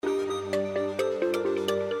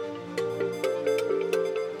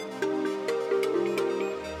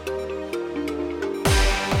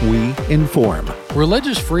we inform.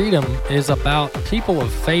 Religious freedom is about people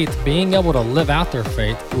of faith being able to live out their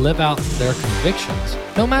faith, live out their convictions,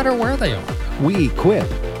 no matter where they are. We equip.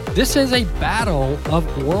 This is a battle of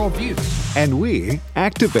worldviews. And we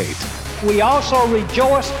activate. We also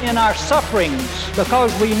rejoice in our sufferings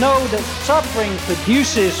because we know that suffering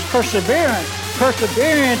produces perseverance,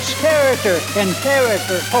 perseverance, character, and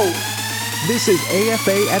character, hope. This is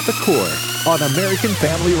AFA at the Core on American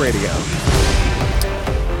Family Radio.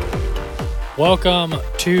 Welcome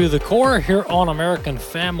to The Core here on American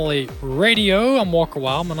Family Radio. I'm Walker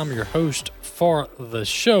Wildman. I'm your host for the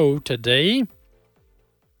show today.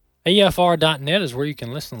 AFR.net is where you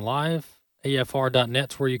can listen live.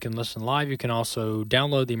 AFR.net is where you can listen live. You can also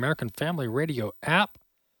download the American Family Radio app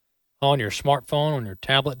on your smartphone, on your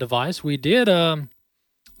tablet device. We did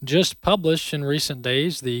just publish in recent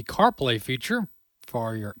days the CarPlay feature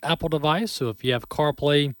for your Apple device. So if you have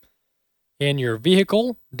CarPlay in your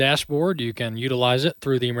vehicle dashboard, you can utilize it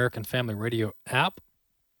through the American Family Radio app.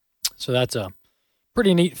 So that's a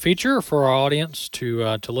pretty neat feature for our audience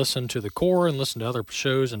to listen to the Core and listen to other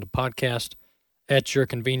shows and to podcast at your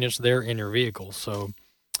convenience there in your vehicle. So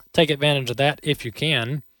take advantage of that if you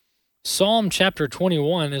can. Psalm chapter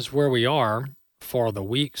 21 is where we are for the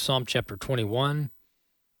week. Psalm chapter 21.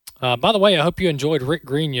 By the way, I hope you enjoyed Rick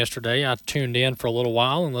Green yesterday. I tuned in for a little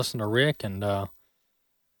while and listened to Rick and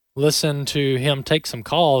listened to him take some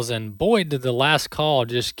calls, and boy, did the last call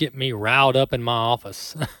just get me riled up in my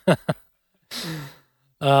office.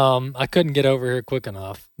 I couldn't get over here quick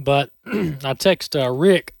enough, but I texted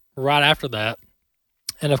Rick right after that,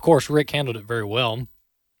 and of course, Rick handled it very well.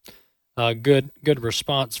 Good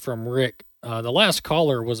response from Rick. The last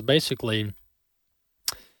caller was basically,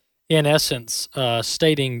 in essence,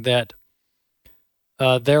 stating that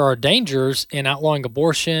there are dangers in outlawing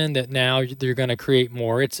abortion, that now you're going to create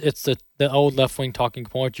more. It's the old left-wing talking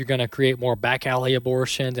point. You're going to create more back alley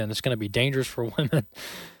abortions, and it's going to be dangerous for women.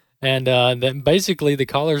 And then basically the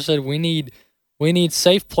caller said we need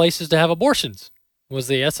safe places to have abortions, was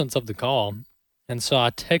the essence of the call. And so I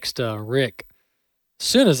texted Rick. As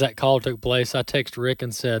soon as that call took place, I texted Rick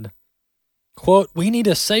and said, quote, "We need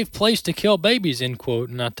a safe place to kill babies," end quote.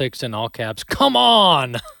 And I texted in all caps, "Come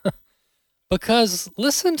on!" Because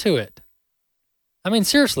listen to it. I mean,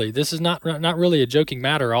 seriously, this is not really a joking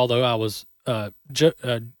matter, although I was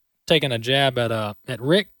taking a jab at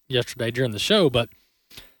Rick yesterday during the show, but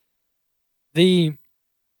we're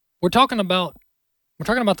talking about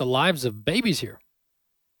the lives of babies here.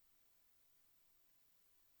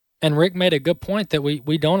 And Rick made a good point that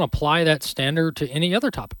we don't apply that standard to any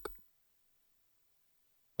other topic.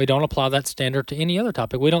 We don't apply that standard to any other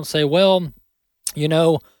topic. We don't say, well,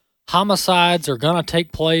 homicides are going to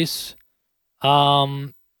take place,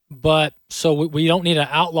 but so we don't need to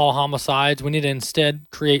outlaw homicides. We need to instead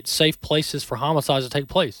create safe places for homicides to take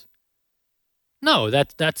place. No,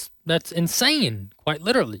 that's insane, quite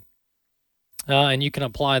literally. And you can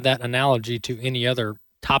apply that analogy to any other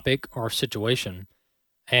topic or situation,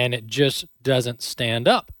 and it just doesn't stand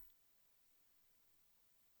up.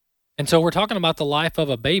 And so we're talking about the life of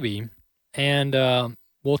a baby, and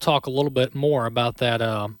we'll talk a little bit more about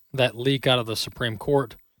that leak out of the Supreme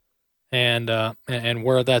Court and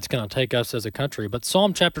where that's going to take us as a country. But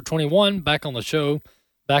Psalm chapter 21, back on the show,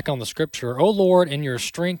 back on the scripture. "O Lord, in your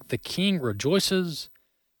strength the king rejoices,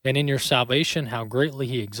 and in your salvation how greatly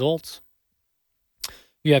he exults.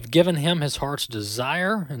 You have given him his heart's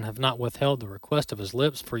desire and have not withheld the request of his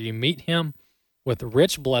lips, for you meet him with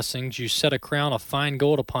rich blessings. You set a crown of fine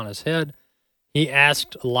gold upon his head. He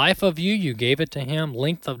asked life of you, you gave it to him,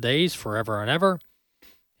 length of days forever and ever.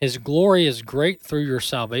 His glory is great through your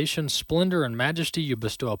salvation. Splendor and majesty you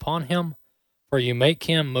bestow upon him, for you make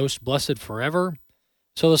him most blessed forever."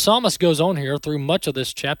 So the psalmist goes on here through much of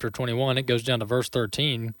this chapter 21. It goes down to verse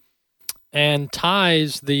 13 and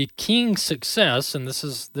ties the king's success, and this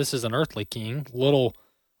is an earthly king, little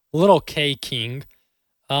K king,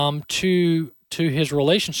 to his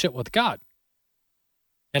relationship with God.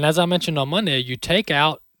 And as I mentioned on Monday, you take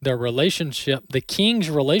out the king's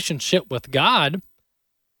relationship with God,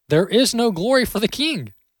 there is no glory for the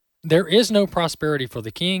king. There is no prosperity for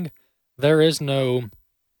the king. There is no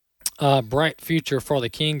bright future for the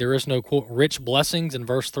king. There is no, quote, rich blessings in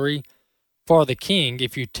verse 3 for the king.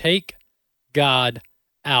 If you take God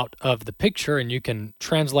out of the picture, and you can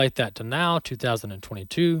translate that to now,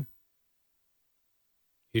 2022,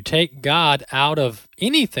 you take God out of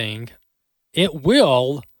anything, it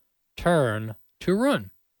will turn to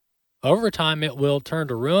ruin. Over time, it will turn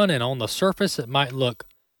to ruin, and on the surface, it might look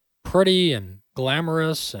pretty and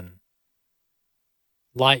glamorous and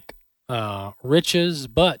like riches,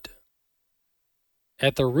 but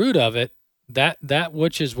at the root of it, that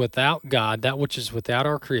which is without God, that which is without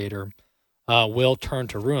our Creator, will turn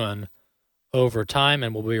to ruin over time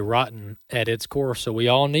and will be rotten at its core. So we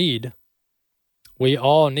all need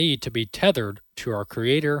to be tethered to our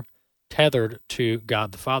Creator, tethered to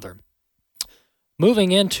God the Father.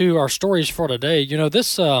 Moving into our stories for today,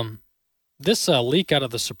 this leak out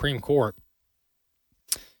of the Supreme Court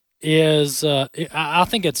is, I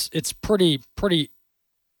think it's pretty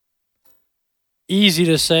easy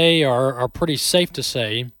to say or pretty safe to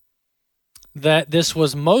say that this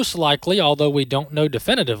was most likely, although we don't know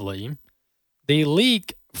definitively, the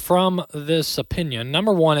leak from this opinion.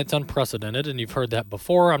 Number one, it's unprecedented, and you've heard that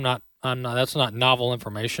before. That's not novel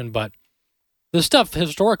information, but this stuff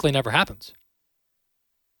historically never happens.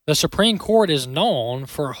 The Supreme Court is known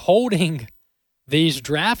for holding these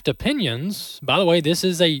draft opinions. By the way,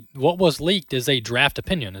 what was leaked is a draft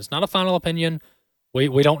opinion. It's not a final opinion.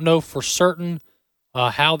 We don't know for certain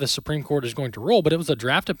how the Supreme Court is going to rule, but it was a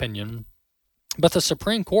draft opinion. But the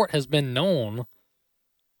Supreme Court has been known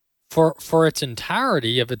for its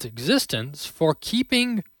entirety of its existence for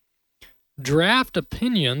keeping draft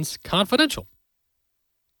opinions confidential.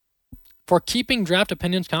 For keeping draft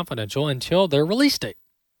opinions confidential until their release date,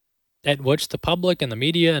 at which the public and the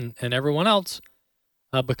media and everyone else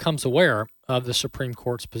becomes aware of the Supreme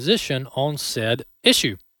Court's position on said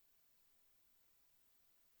issue.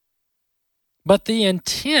 But the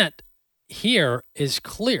intent here is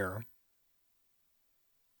clear.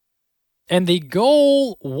 And the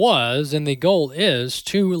goal is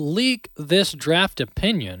to leak this draft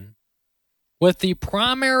opinion with the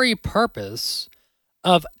primary purpose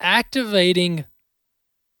of activating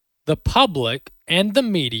the public and the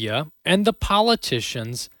media and the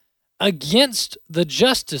politicians against the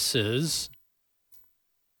justices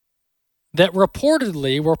that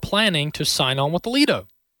reportedly were planning to sign on with Alito.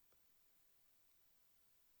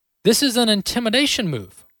 This is an intimidation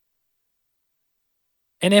move.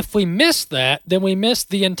 And if we miss that, then we miss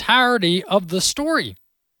the entirety of the story.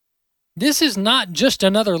 This is not just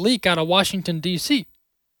another leak out of Washington, D.C.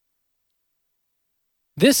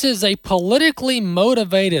 This is a politically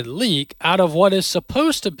motivated leak out of what is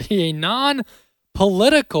supposed to be a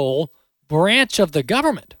non-political branch of the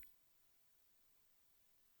government.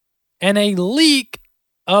 And a leak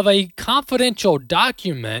of a confidential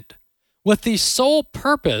document with the sole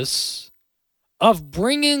purpose of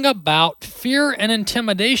bringing about fear and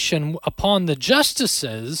intimidation upon the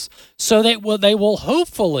justices so that they will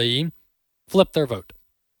hopefully flip their vote.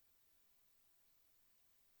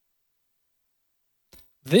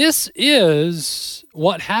 This is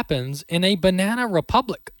what happens in a banana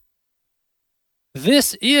republic.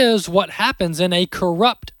 This is what happens in a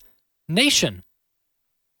corrupt nation.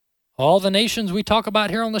 All the nations we talk about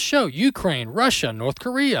here on the show, Ukraine, Russia, North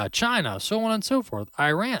Korea, China, so on and so forth,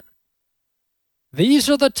 Iran. These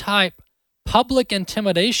are the type public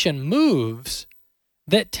intimidation moves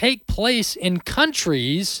that take place in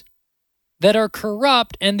countries that are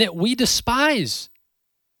corrupt and that we despise.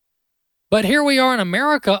 But here we are in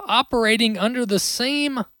America operating under the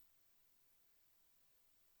same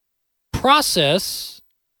process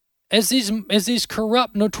as these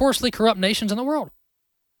corrupt, notoriously corrupt nations in the world.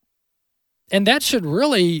 And that should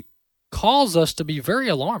really cause us to be very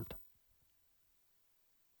alarmed.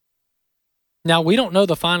 Now, we don't know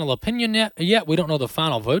the final opinion yet. We don't know the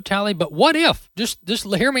final vote tally. But what if, just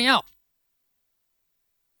hear me out.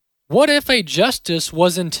 What if a justice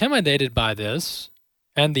was intimidated by this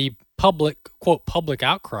and the public, quote, public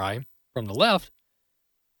outcry from the left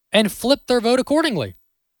and flipped their vote accordingly?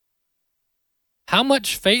 How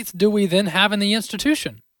much faith do we then have in the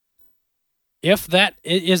institution? If that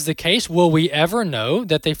is the case, will we ever know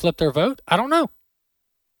that they flipped their vote? I don't know.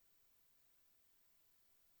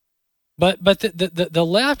 But the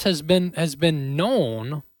left has been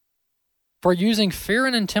known for using fear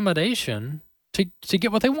and intimidation to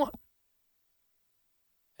get what they want.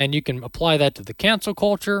 And you can apply that to the cancel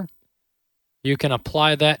culture. You can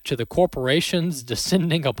apply that to the corporations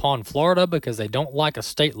descending upon Florida because they don't like a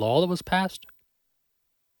state law that was passed.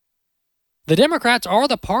 The Democrats are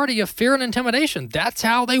the party of fear and intimidation. That's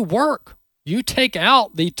how they work. You take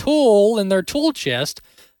out the tool in their tool chest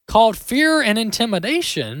called fear and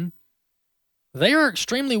intimidation, they are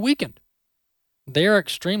extremely weakened. They are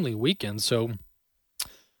extremely weakened. So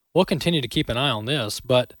we'll continue to keep an eye on this.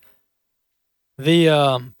 But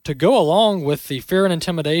to go along with the fear and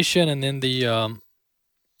intimidation, and then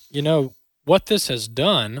what this has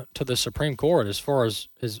done to the Supreme Court as far as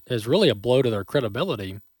is really a blow to their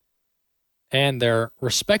credibility and their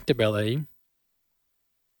respectability.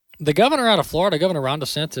 The governor out of Florida, Governor Ron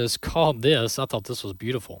DeSantis, called this, I thought this was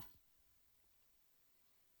beautiful.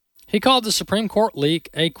 He called the Supreme Court leak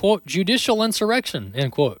a, quote, judicial insurrection,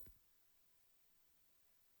 end quote.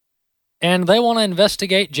 And they want to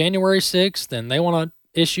investigate January 6th, and they want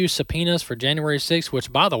to issue subpoenas for January 6th,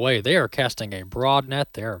 which, by the way, they are casting a broad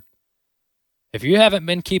net there. If you haven't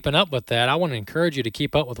been keeping up with that, I want to encourage you to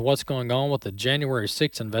keep up with what's going on with the January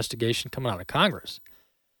 6th investigation coming out of Congress.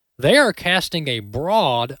 They are casting a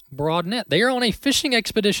broad net. They are on a fishing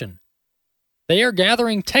expedition. They are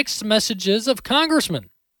gathering text messages of congressmen.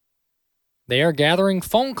 They are gathering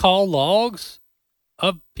phone call logs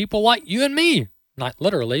of people like you and me. Not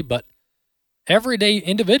literally, but everyday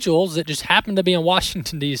individuals that just happen to be in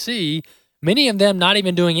Washington, D.C., many of them not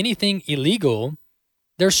even doing anything illegal.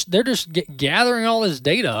 They're just gathering all this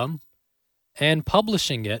data and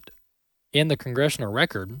publishing it in the Congressional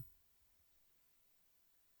Record.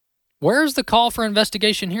 Where's the call for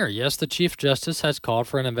investigation here? Yes, the Chief Justice has called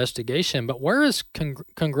for an investigation, but where is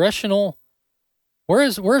congressional?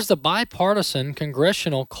 Where's the bipartisan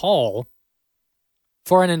congressional call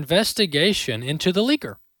for an investigation into the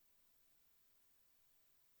leaker?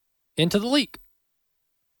 Into the leak.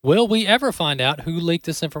 Will we ever find out who leaked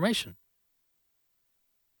this information?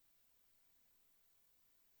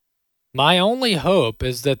 My only hope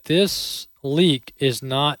is that this leak is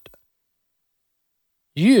not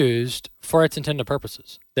used for its intended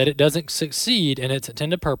purposes, that it doesn't succeed in its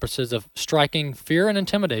intended purposes of striking fear and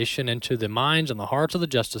intimidation into the minds and the hearts of the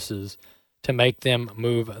justices to make them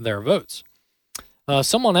move their votes.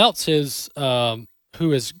 Someone else is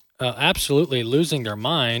who is absolutely losing their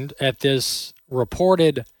mind at this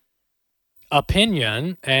reported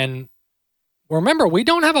opinion. And remember, we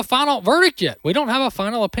don't have a final verdict yet. We don't have a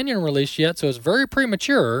final opinion release yet, so it's very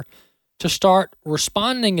premature to start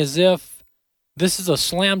responding as if this is a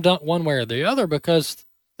slam dunk one way or the other, because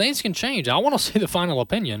things can change. I want to see the final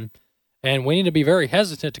opinion, and we need to be very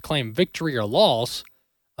hesitant to claim victory or loss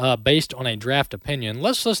based on a draft opinion.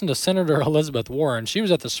 Let's listen to Senator Elizabeth Warren. She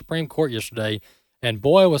was at the Supreme Court yesterday, and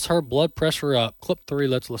boy, was her blood pressure up. Clip 3,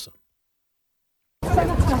 let's listen.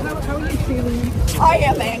 Senator, how are you feeling? I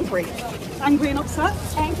am angry. Angry and upset?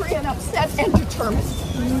 Angry and upset and determined.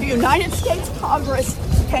 The United States Congress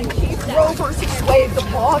can keep Roe versus Wade the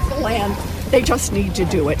law of the land. They just need to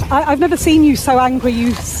do it. I've never seen you so angry.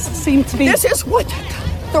 You seem to be... This is what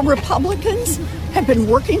the Republicans have been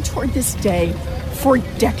working toward this day for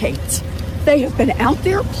decades. They have been out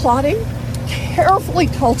there plotting, carefully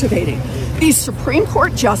cultivating these Supreme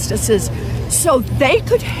Court justices so they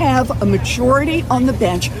could have a majority on the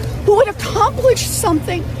bench who would accomplish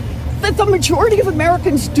something that the majority of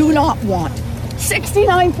Americans do not want.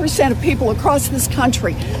 69% of people across this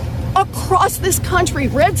country,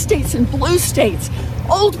 red states and blue states,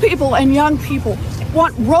 old people and young people,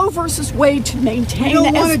 want Roe versus Wade to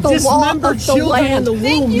maintain as the law of the land.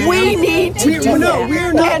 We need to do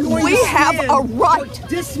that. And we have a right.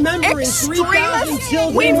 Extremists,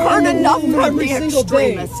 we've heard enough from the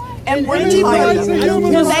extremists. And we're tired.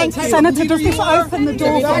 Thank you. Senator, does this open the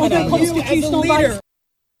door for other constitutional rights?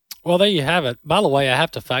 Well, there you have it. By the way, I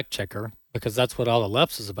have to fact check her, because that's what all the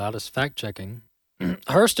left is about, is fact checking.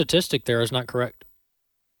 Her statistic there is not correct.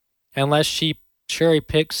 Unless she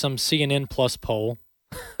cherry-picked some CNN Plus poll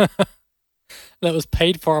that was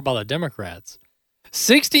paid for by the Democrats.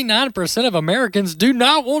 69% of Americans do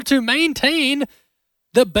not want to maintain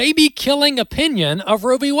the baby-killing opinion of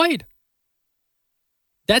Roe v. Wade.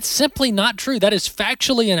 That's simply not true. That is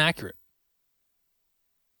factually inaccurate.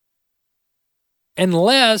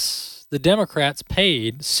 Unless the Democrats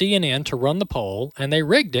paid CNN to run the poll and they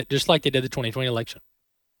rigged it just like they did the 2020 election.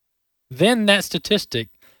 Then that statistic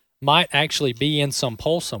might actually be in some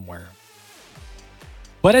poll somewhere.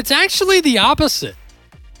 But it's actually the opposite.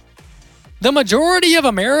 The majority of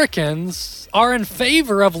Americans are in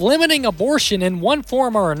favor of limiting abortion in one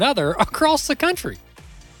form or another across the country.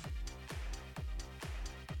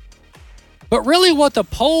 But really what the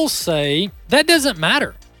polls say, that doesn't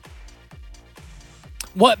matter.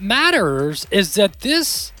 What matters is that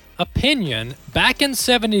this opinion back in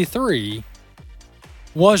 73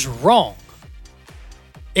 was wrong.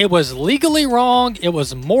 It was legally wrong, it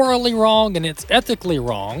was morally wrong, and it's ethically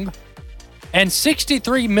wrong. And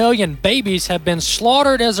 63 million babies have been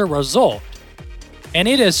slaughtered as a result. And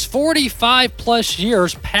it is 45 plus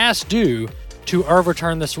years past due to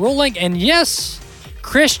overturn this ruling. And yes,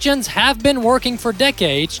 Christians have been working for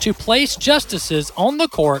decades to place justices on the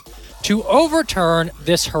court to overturn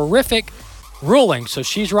this horrific ruling. So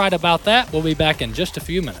she's right about that. We'll be back in just a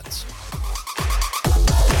few minutes.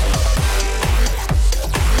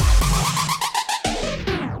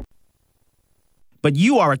 But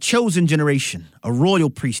you are a chosen generation, a royal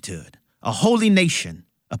priesthood, a holy nation,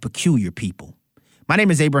 a peculiar people. My name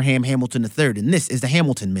is Abraham Hamilton III, and this is the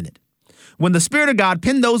Hamilton Minute. When the Spirit of God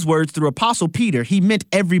penned those words through Apostle Peter, he meant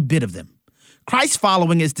every bit of them. Christ's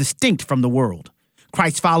following is distinct from the world.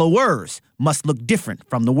 Christ's followers must look different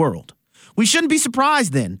from the world. We shouldn't be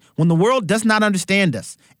surprised then when the world does not understand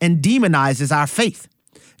us and demonizes our faith.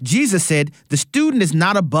 Jesus said, the student is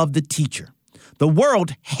not above the teacher. The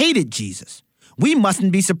world hated Jesus. We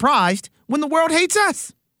mustn't be surprised when the world hates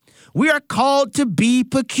us. We are called to be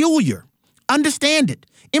peculiar. Understand it.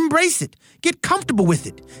 Embrace it. Get comfortable with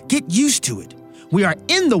it. Get used to it. We are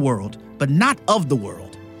in the world, but not of the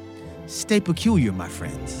world. Stay peculiar, my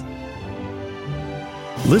friends.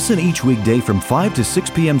 Listen each weekday from 5 to 6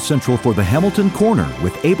 p.m. Central for the Hamilton Corner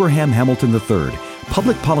with Abraham Hamilton III,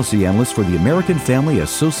 Public Policy Analyst for the American Family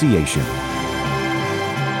Association.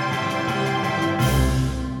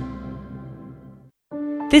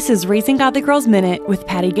 This is Raising Godly Girls Minute with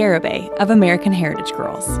Patty Garibay of American Heritage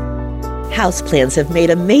Girls. Houseplants have made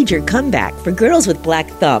a major comeback. For girls with black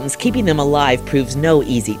thumbs, keeping them alive proves no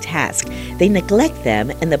easy task. They neglect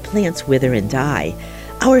them and the plants wither and die.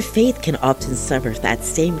 Our faith can often suffer that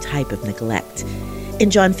same type of neglect. In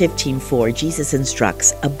John 15:4, Jesus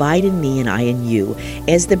instructs, "Abide in me and I in you.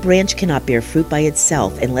 As the branch cannot bear fruit by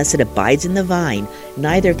itself unless it abides in the vine,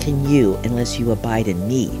 neither can you unless you abide in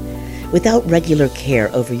me." Without regular care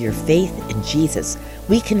over your faith in Jesus,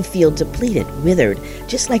 we can feel depleted, withered,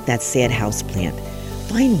 just like that sad houseplant.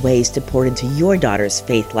 Find ways to pour into your daughter's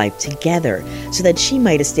faith life together so that she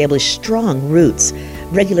might establish strong roots.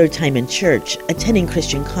 Regular time in church, attending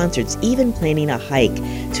Christian concerts, even planning a hike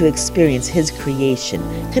to experience His creation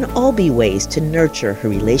can all be ways to nurture her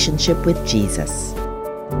relationship with Jesus.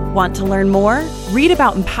 Want to learn more? Read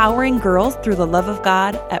about empowering girls through the love of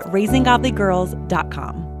God at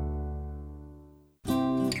raisinggodlygirls.com.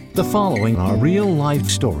 The following are real-life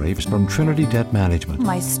stories from Trinity Debt Management.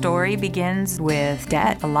 My story begins with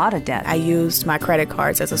debt, a lot of debt. I used my credit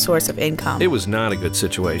cards as a source of income. It was not a good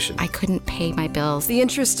situation. I couldn't pay my bills. The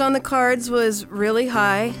interest on the cards was really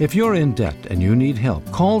high. If you're in debt and you need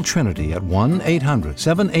help, call Trinity at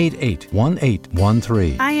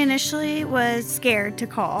 1-800-788-1813. I initially was scared to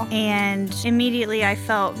call, and immediately I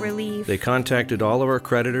felt relief. They contacted all of our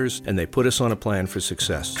creditors, and they put us on a plan for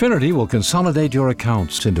success. Trinity will consolidate your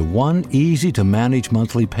accounts into one easy-to-manage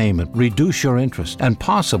monthly payment, reduce your interest, and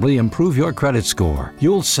possibly improve your credit score.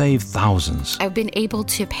 You'll save thousands. I've been able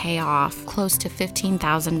to pay off close to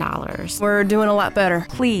 $15,000. We're doing a lot better.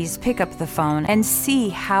 Please pick up the phone and see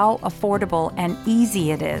how affordable and easy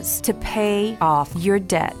it is to pay off your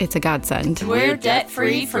debt. It's a godsend. We're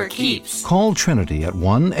debt-free for keeps. Call Trinity at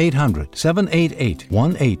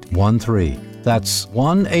 1-800-788-1813. That's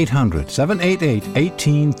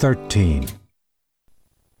 1-800-788-1813.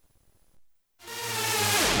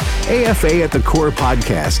 AFA at the Core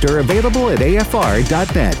podcast are available at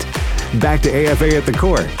afr.net. Back to AFA at the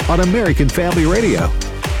Core on American Family Radio.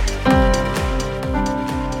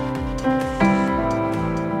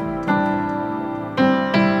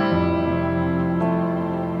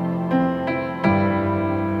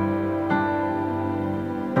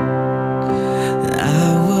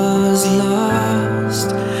 I was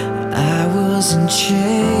lost, I was in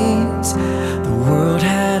chains, the world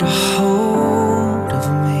had a hold of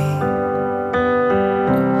me.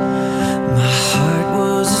 My heart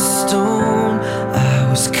was a stone, I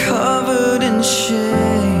was covered in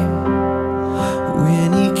shame.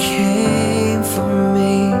 When He came for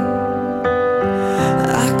me,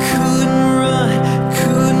 I couldn't run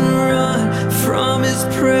from His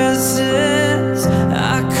presence.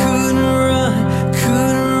 I couldn't run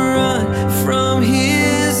from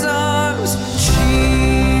His arms.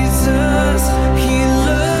 Jesus.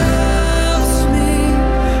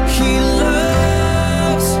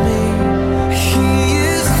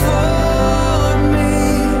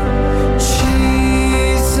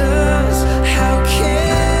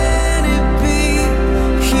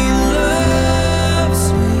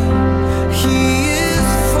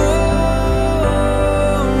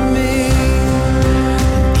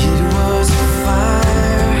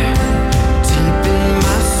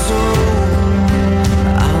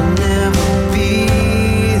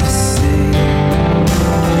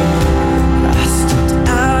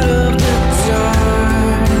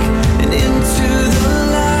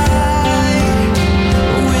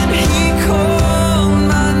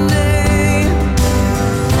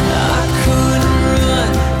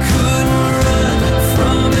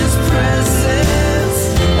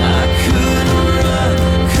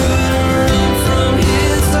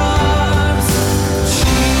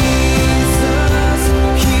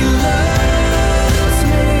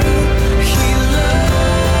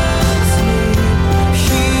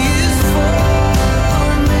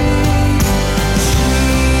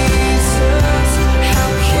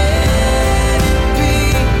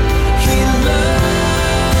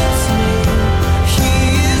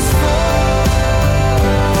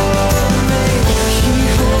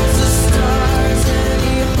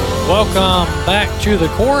 Welcome back to The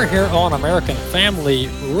Core here on American Family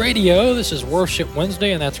Radio. This is Worship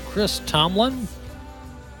Wednesday, and that's Chris Tomlin.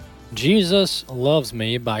 Jesus Loves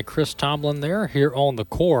Me by Chris Tomlin there here on The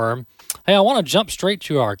Core. Hey, I want to jump straight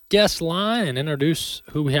to our guest line and introduce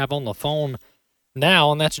who we have on the phone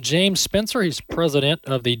now, and that's James Spencer. He's president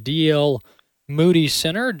of the D.L. Moody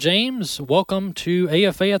Center. James, welcome to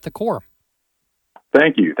AFA at The Core.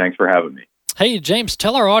 Thank you. Thanks for having me. Hey, James,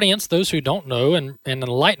 tell our audience, those who don't know, and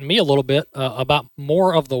enlighten me a little bit about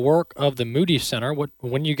more of the work of the Moody Center,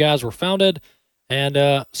 when you guys were founded,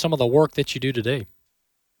 and some of the work that you do today.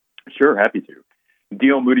 Sure, happy to.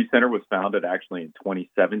 D.L. Moody Center was founded actually in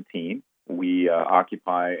 2017. We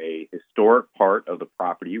occupy a historic part of the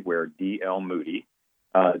property where D.L. Moody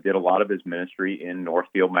did a lot of his ministry in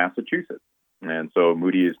Northfield, Massachusetts. And so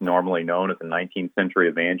Moody is normally known as a 19th century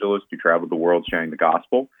evangelist who traveled the world sharing the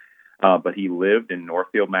gospel. But he lived in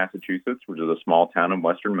Northfield, Massachusetts, which is a small town in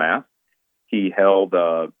western Mass. He held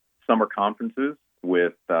summer conferences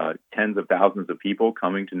with tens of thousands of people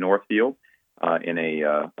coming to Northfield in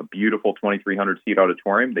a beautiful 2,300-seat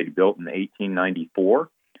auditorium they built in 1894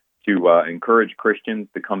 to encourage Christians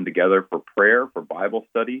to come together for prayer, for Bible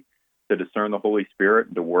study, to discern the Holy Spirit,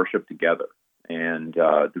 and to worship together. And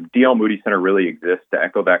the D.L. Moody Center really exists to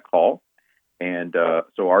echo that call. And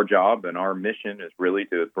so our job and our mission is really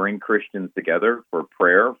to bring Christians together for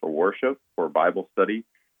prayer, for worship, for Bible study,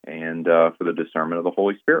 and for the discernment of the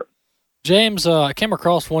Holy Spirit. James, I came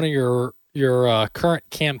across one of your current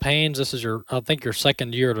campaigns. This is I think your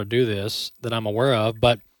second year to do this that I'm aware of,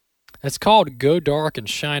 but it's called Go Dark and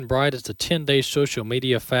Shine Bright. It's a 10-day social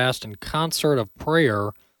media fast and concert of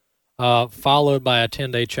prayer, followed by a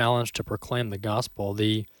 10-day challenge to proclaim the gospel.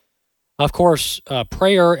 Of course,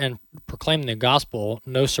 prayer and proclaiming the gospel,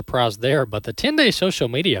 no surprise there, but the 10-day social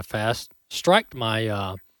media fast struck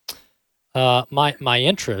my my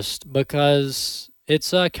interest because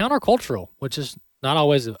it's countercultural, which is not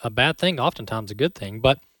always a bad thing, oftentimes a good thing.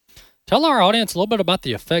 But tell our audience a little bit about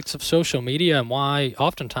the effects of social media and why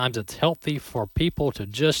oftentimes it's healthy for people to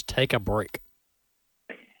just take a break.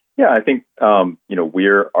 Yeah, I think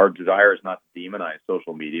our desire is not to demonize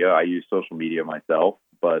social media. I use social media myself.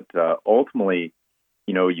 But ultimately,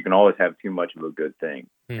 you can always have too much of a good thing.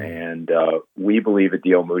 And we believe at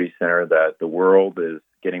D.L. Moody Center that the world is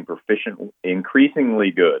getting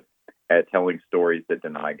increasingly good at telling stories that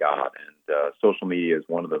deny God. And social media is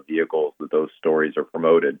one of the vehicles that those stories are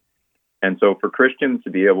promoted. And so for Christians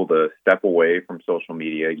to be able to step away from social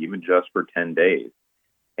media, even just for 10 days,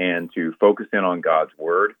 and to focus in on God's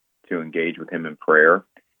Word, to engage with Him in prayer,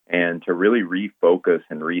 and to really refocus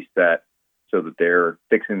and reset so that they're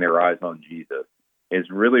fixing their eyes on Jesus, is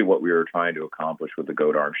really what we were trying to accomplish with the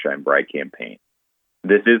Go Dark Shine Bright campaign.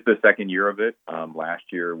 This is the second year of it. Last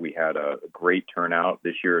year we had a great turnout.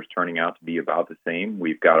 This year is turning out to be about the same.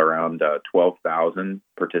 We've got around 12,000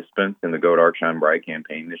 participants in the Go Dark Shine Bright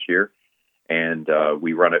campaign this year. And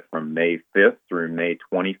we run it from May 5th through May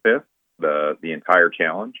 25th, the entire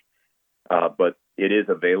challenge. But it is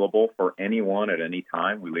available for anyone at any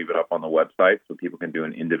time. We leave it up on the website so people can do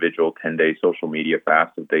an individual 10-day social media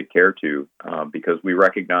fast if they care to, because we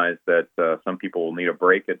recognize that some people will need a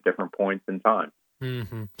break at different points in time.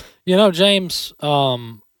 Mm-hmm. James,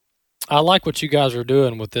 I like what you guys are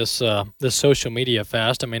doing with this social media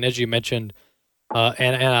fast. I mean, as you mentioned,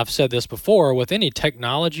 and I've said this before, with any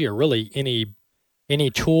technology or really any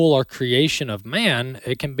tool or creation of man,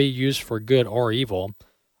 it can be used for good or evil.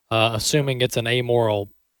 Assuming it's an amoral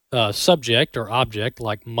subject or object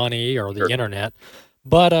like money or the internet.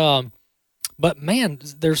 But man,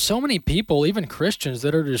 there's so many people, even Christians,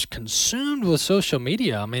 that are just consumed with social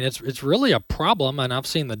media. I mean, it's really a problem, and I've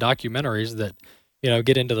seen the documentaries that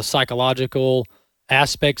get into the psychological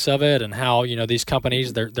aspects of it and how these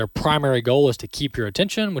companies their primary goal is to keep your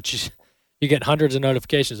attention, which is you get hundreds of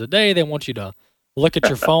notifications a day. They want you to look at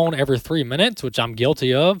your phone every 3 minutes, which I'm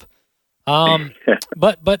guilty of.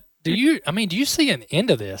 But do you see an end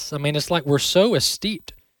to this? I mean, it's like we're so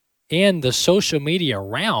steeped in the social media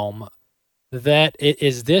realm that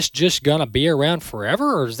is this just going to be around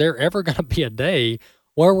forever, or is there ever going to be a day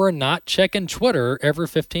where we're not checking Twitter every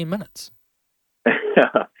 15 minutes?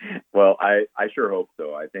 Well, I sure hope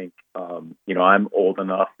so. I think, I'm old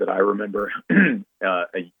enough that I remember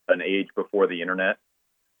an age before the internet,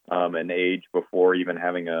 an age before even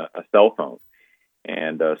having a cell phone.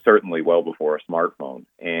 And certainly well before a smartphone.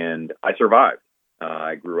 And I survived.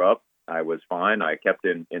 I grew up. I was fine. I kept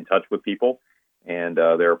in touch with people. And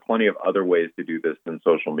there are plenty of other ways to do this than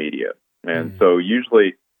social media. And so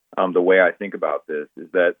usually the way I think about this is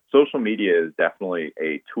that social media is definitely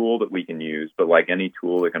a tool that we can use, but like any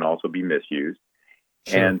tool, it can also be misused.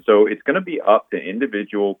 Sure. And so it's going to be up to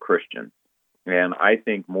individual Christians. And I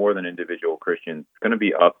think more than individual Christians, it's going to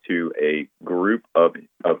be up to a group of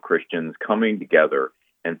Christians coming together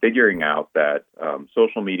and figuring out that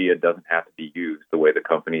social media doesn't have to be used the way the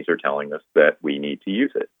companies are telling us that we need to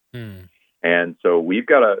use it. And so we've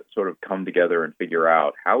got to sort of come together and figure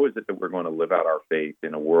out how is it that we're going to live out our faith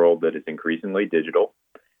in a world that is increasingly digital,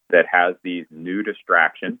 that has these new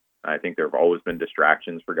distractions. I think there have always been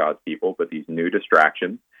distractions for God's people, but these new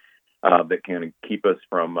distractions that can keep us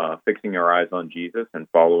from fixing our eyes on Jesus and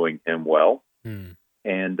following Him well. And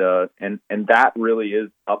that really is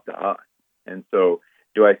up to us. And so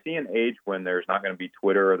do I see an age when there's not going to be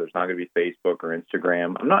Twitter, or there's not going to be Facebook or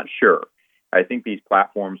Instagram? I'm not sure. I think these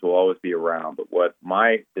platforms will always be around. But what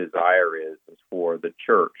my desire is for the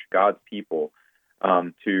church, God's people,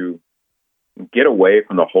 to get away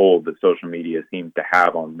from the hold that social media seems to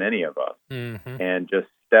have on many of us, and just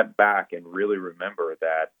step back and really remember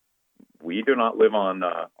that we do not live on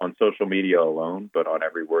social media alone, but on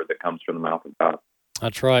every word that comes from the mouth of God.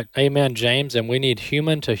 That's right. Amen, James. And we need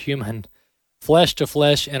human-to-human,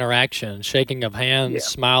 flesh-to-flesh interaction, shaking of hands,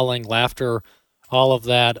 smiling, laughter, all of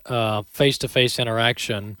that face-to-face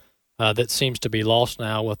interaction that seems to be lost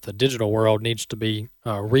now with the digital world needs to be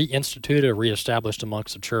reinstituted, reestablished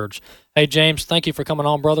amongst the church. Hey, James, thank you for coming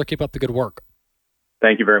on, brother. Keep up the good work.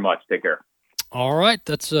 Thank you very much. Take care. All right.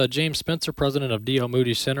 That's James Spencer, president of D.L.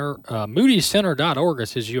 Moody Center. MoodyCenter.org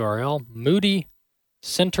is his URL.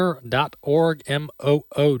 MoodyCenter.org,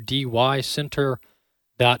 MOODY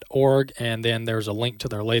Center.org. And then there's a link to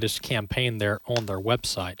their latest campaign there on their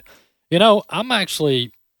website. You know, I'm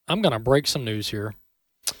going to break some news here.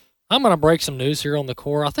 I'm going to break some news here on the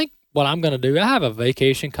core. I think what I'm going to do, I have a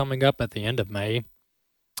vacation coming up at the end of May.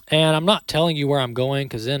 And I'm not telling you where I'm going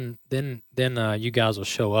because then you guys will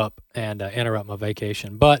show up and interrupt my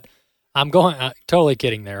vacation. But I'm going, totally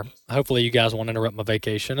kidding there. Hopefully you guys won't interrupt my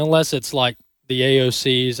vacation unless it's like the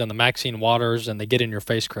AOCs and the Maxine Waters and the Get in Your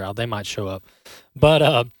Face crowd. They might show up.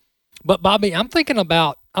 But Bobby, I'm thinking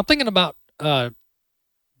about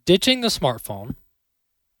ditching the smartphone,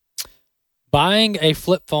 buying a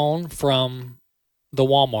flip phone from the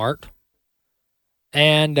Walmart,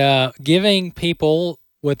 and giving people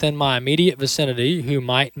within my immediate vicinity who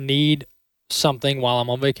might need something while I'm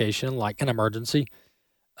on vacation, like an emergency,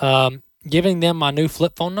 giving them my new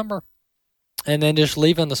flip phone number, and then just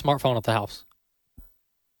leaving the smartphone at the house.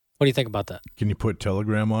 What do you think about that? Can you put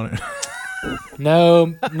Telegram on it?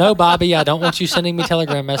 No, Bobby, I don't want you sending me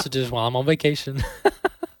Telegram messages while I'm on vacation.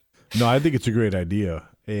 No, I think it's a great idea.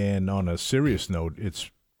 And on a serious note,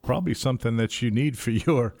 it's probably something that you need for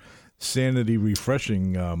your sanity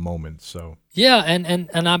refreshing moments. So yeah,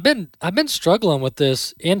 and I've been struggling with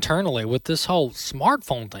this internally with this whole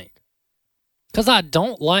smartphone thing, because I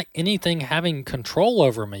don't like anything having control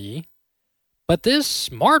over me. But this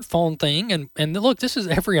smartphone thing, and look, this is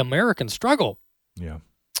every American struggle. Yeah.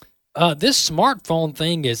 This smartphone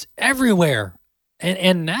thing is everywhere,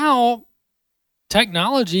 and now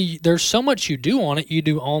technology. There's so much you do on it. You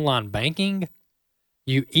do online banking,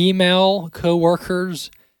 you email coworkers.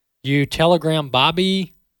 You Telegram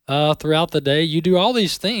Bobby throughout the day. You do all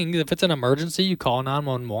these things. If it's an emergency, you call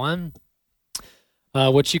 911,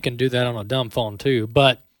 which you can do that on a dumb phone too.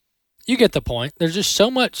 But you get the point. There's just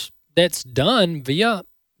so much that's done via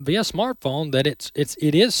smartphone that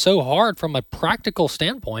it is so hard from a practical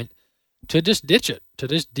standpoint to just ditch it, to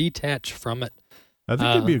just detach from it. I think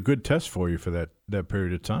it'd be a good test for you for that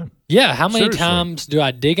period of time. Yeah, how many times do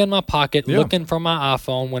I dig in my pocket looking for my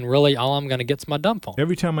iPhone when really all I'm going to get is my dumb phone?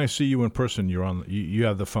 Every time I see you in person, you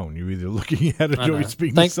have the phone. You're either looking at it or you're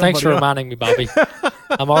speaking to somebody Thanks for reminding me, Bobby.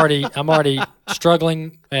 I'm already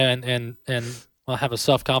struggling and I have a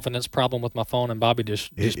self-confidence problem with my phone, and Bobby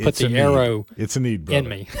just put the arrow it's a need, brother. in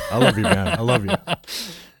me. I love you, man. I love you.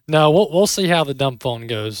 No, we'll see how the dumb phone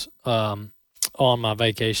goes on my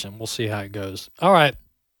vacation. We'll see how it goes. All right.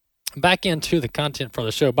 Back into the content for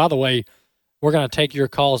the show. By the way, we're going to take your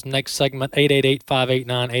calls next segment,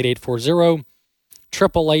 888-589-8840,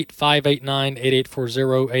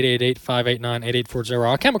 888-589-8840,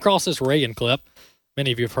 888-589-8840. I came across this Reagan clip.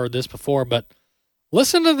 Many of you have heard this before, but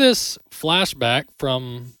listen to this flashback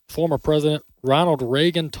from former President Ronald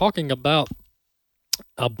Reagan talking about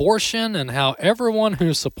abortion and how everyone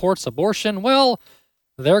who supports abortion, well,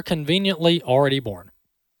 they're conveniently already born.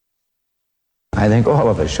 I think all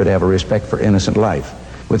of us should have a respect for innocent life.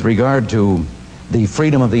 With regard to the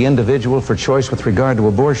freedom of the individual for choice with regard to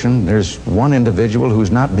abortion, there's one individual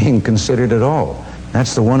who's not being considered at all.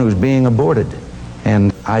 That's the one who's being aborted.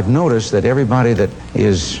 And I've noticed that everybody that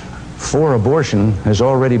is for abortion has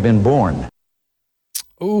already been born.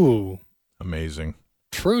 Ooh. Amazing.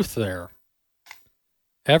 truth there.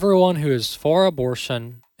 Everyone who is for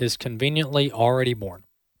abortion is conveniently already born.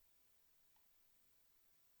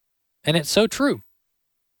 And it's so true.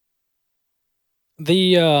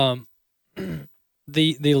 The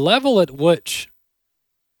level at which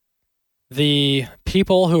the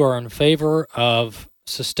people who are in favor of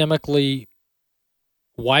systemically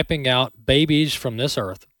wiping out babies from this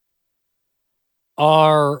earth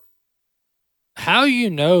are how you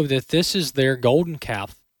know that this is their golden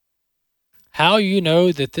calf, how you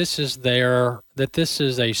know that this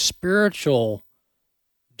is a spiritual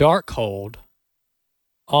dark hold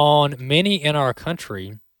on many in our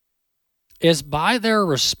country, is by their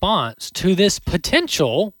response to this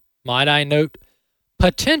potential, might I note,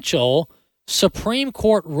 potential Supreme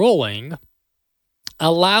Court ruling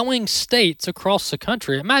allowing states across the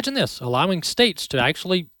country, imagine this, allowing states to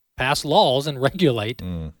actually pass laws and regulate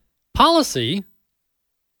policy,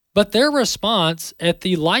 but their response at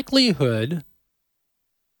the likelihood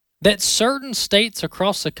that certain states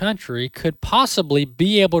across the country could possibly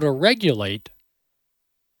be able to regulate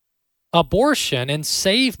abortion and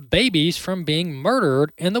save babies from being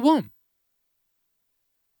murdered in the womb.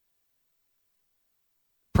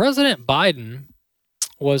 President Biden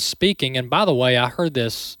was speaking, and by the way, I heard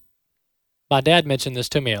this, my dad mentioned this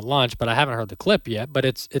to me at lunch, but I haven't heard the clip yet, but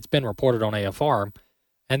it's been reported on AFR,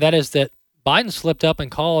 and that is that Biden slipped up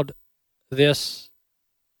and called this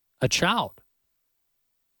a child.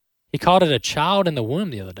 He called it a child in the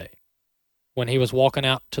womb the other day when he was walking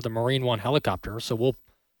out to the Marine One helicopter, so we'll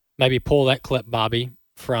maybe pull that clip, Bobby,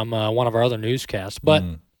 from one of our other newscasts. But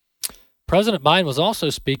President Biden was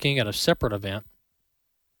also speaking at a separate event.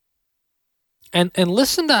 And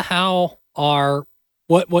listen to how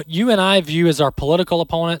what you and I view as our political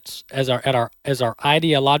opponents, as our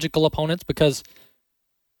ideological opponents, because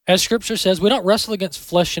as Scripture says, we don't wrestle against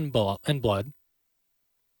flesh and blood.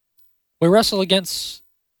 We wrestle against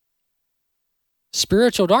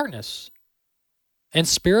spiritual darkness and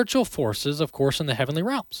spiritual forces, of course, in the heavenly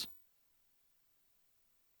realms.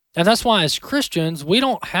 And that's why as Christians, we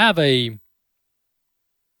don't have a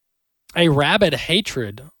rabid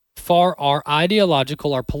hatred for our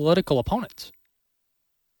ideological or political opponents.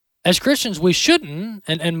 As Christians, we shouldn't,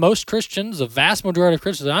 and most Christians, the vast majority of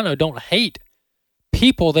Christians I know, don't hate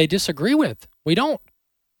people they disagree with. We don't.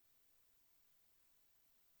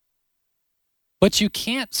 But you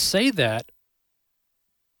can't say that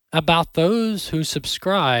about those who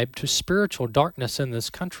subscribe to spiritual darkness in this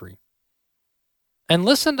country. And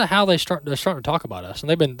listen to how they're starting to talk about us.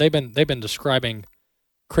 And they've been describing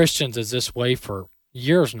Christians as this way for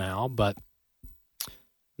years now, but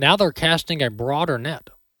now they're casting a broader net.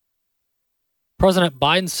 President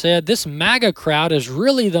Biden said, "This MAGA crowd is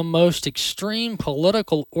really the most extreme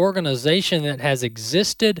political organization that has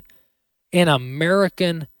existed in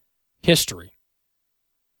American history."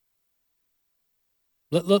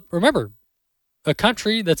 Look, remember, a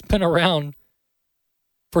country that's been around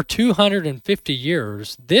for 250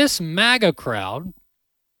 years, this MAGA crowd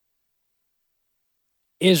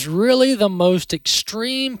is really the most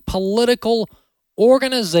extreme political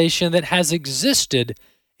organization that has existed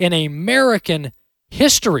in American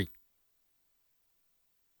history.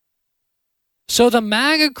 So the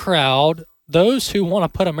MAGA crowd, those who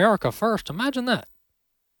want to put America first, imagine that.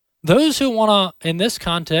 Those who want to, in this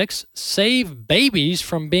context, save babies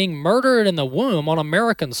from being murdered in the womb on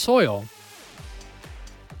American soil,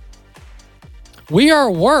 we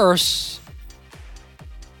are worse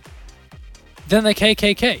than the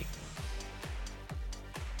KKK.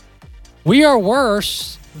 We are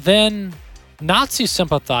worse than Nazi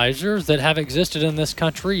sympathizers that have existed in this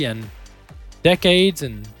country in decades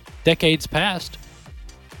and decades past.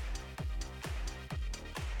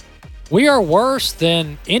 We are worse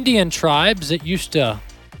than Indian tribes that used to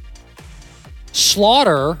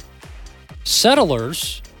slaughter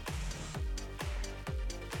settlers.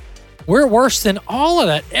 We're worse than all of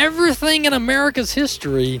that. Everything in America's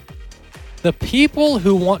history, the people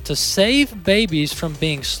who want to save babies from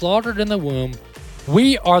being slaughtered in the womb,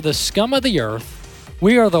 we are the scum of the earth.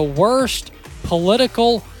 We are the worst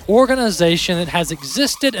political organization that has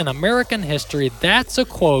existed in American history. That's a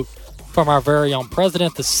quote from our very own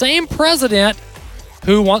president, the same president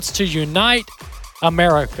who wants to unite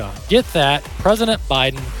America. Get that, President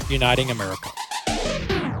Biden uniting America.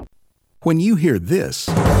 When you hear this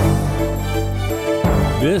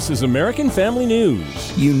is American Family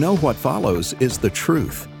News. You know what follows is the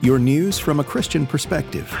truth. Your news from a Christian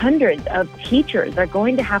perspective. Hundreds of teachers are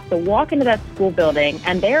going to have to walk into that school building,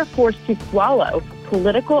 and they are forced to swallow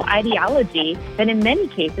political ideology that in many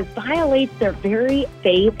cases violates their very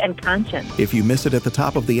faith and conscience. If you miss it at the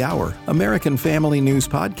top of the hour, American Family News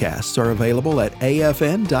podcasts are available at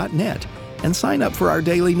afn.net. And sign up for our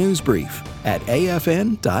daily news brief at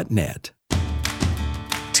afn.net.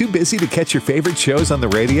 Too busy to catch your favorite shows on the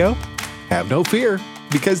radio? Have no fear,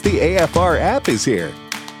 because the AFR app is here.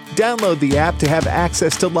 Download the app to have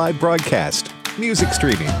access to live broadcast, music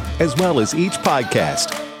streaming, as well as each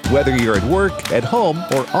podcast. Whether you're at work, at home,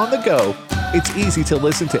 or on the go, it's easy to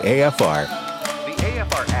listen to AFR. The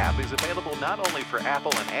AFR app is available not only for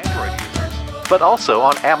Apple and Android users, but also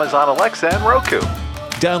on Amazon Alexa and Roku.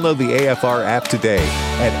 Download the AFR app today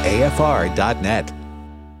at afr.net.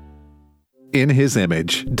 In His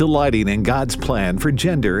image, delighting in God's plan for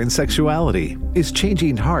gender and sexuality is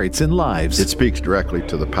changing hearts and lives. It speaks directly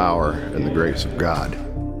to the power and the grace of God.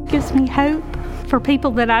 Gives me hope for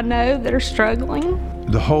people that I know that are struggling.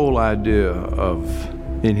 The whole idea of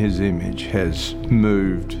In His image has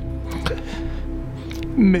moved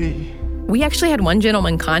me. We actually had one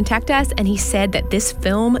gentleman contact us, and he said that this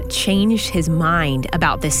film changed his mind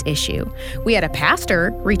about this issue. We had a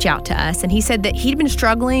pastor reach out to us, and he said that he'd been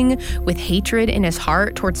struggling with hatred in his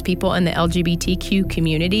heart towards people in the LGBTQ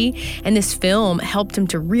community, and this film helped him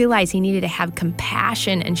to realize he needed to have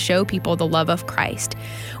compassion and show people the love of Christ.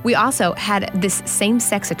 We also had this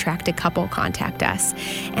same-sex attracted couple contact us,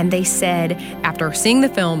 and they said after seeing the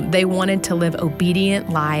film, they wanted to live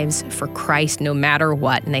obedient lives for Christ no matter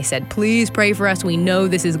what, and they said, please pray for us. We know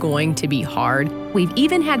this is going to be hard. We've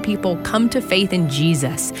even had people come to faith in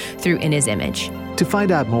Jesus through In His Image. To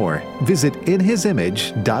find out more, visit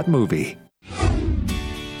inhisimage.movie.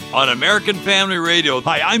 On American Family Radio.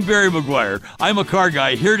 Hi, I'm Barry McGuire. I'm a car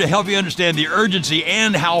guy here to help you understand the urgency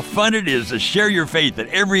and how fun it is to share your faith at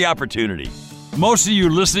every opportunity. Most of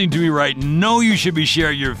you listening to me right know you should be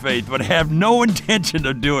sharing your faith, but have no intention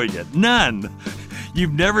of doing it. None.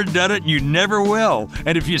 You've never done it, and you never will.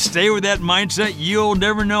 And if you stay with that mindset, you'll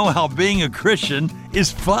never know how being a Christian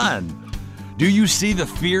is fun. Do you see the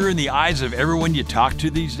fear in the eyes of everyone you talk to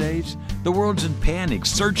these days? The world's in panic,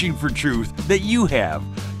 searching for truth that you have.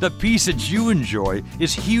 The peace that you enjoy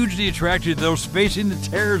is hugely attractive to those facing the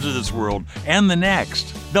terrors of this world and the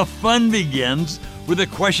next. The fun begins with the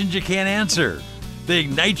questions you can't answer. They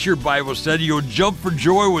ignite your Bible study. You'll jump for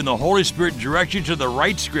joy when the Holy Spirit directs you to the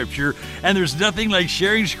right scripture. And there's nothing like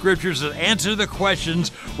sharing scriptures that answer the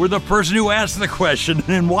questions with the person who asked the question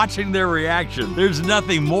and watching their reaction. There's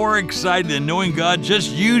nothing more exciting than knowing God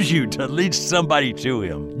just used you to lead somebody to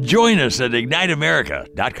Him. Join us at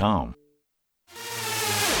IgniteAmerica.com.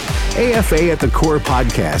 AFA at the Core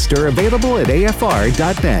podcast are available at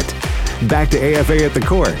afr.net. Back to AFA at the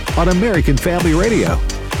Core on American Family Radio.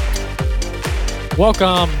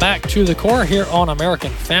 Welcome back to The Core here on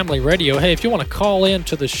American Family Radio. Hey, if you want to call in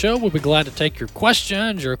to the show, we'll be glad to take your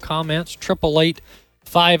questions, your comments.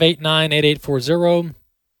 888-589-8840,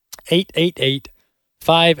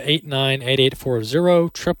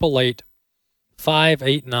 888-589-8840,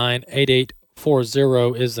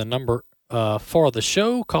 888-589-8840 is the number for the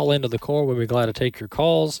show. Call into The Core. We'll be glad to take your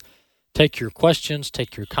calls, take your questions,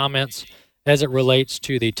 take your comments as it relates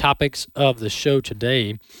to the topics of the show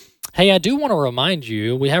today. Hey, I do want to remind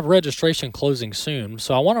you, we have registration closing soon,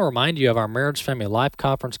 so I want to remind you of our Marriage Family Life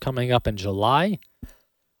Conference coming up in July.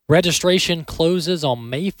 Registration closes on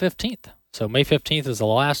May 15th. So May 15th is the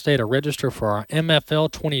last day to register for our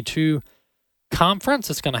MFL 22 conference.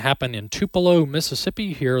 It's going to happen in Tupelo,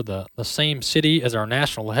 Mississippi, here, the same city as our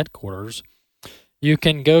national headquarters. You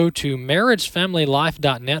can go to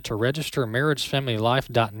marriagefamilylife.net to register,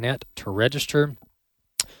 marriagefamilylife.net to register.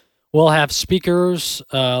 We'll have speakers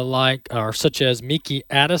such as Miki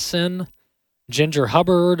Addison, Ginger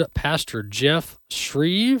Hubbard, Pastor Jeff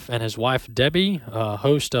Shreve, and his wife Debbie,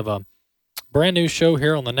 host of a brand new show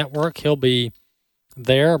here on the network. He'll be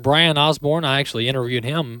there. Brian Osborne, I actually interviewed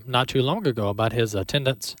him not too long ago about his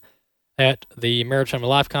attendance at the Marriage Family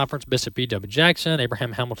Life Conference. Bishop E.W. Jackson,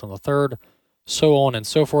 Abraham Hamilton III, so on and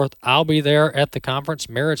so forth. I'll be there at the conference,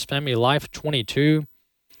 Marriage Family Life 22,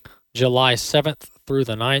 July 7th through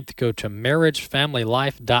the 9th. Go to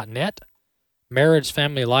marriagefamilylife.net,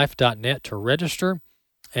 marriagefamilylife.net to register,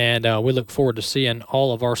 and we look forward to seeing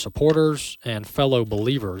all of our supporters and fellow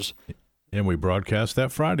believers. And we broadcast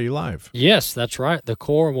that Friday live. Yes, that's right. The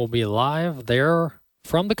Core will be live there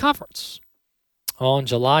from the conference. On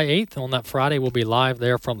July 8th, on that Friday, we'll be live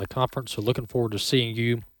there from the conference, so looking forward to seeing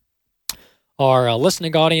you, our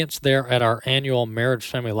listening audience, there at our annual Marriage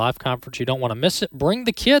Family Life Conference. You don't want to miss it. Bring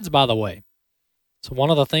the kids, by the way. So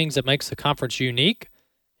one of the things that makes the conference unique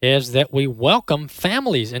is that we welcome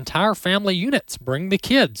families, entire family units. Bring the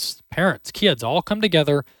kids. parents, kids, all come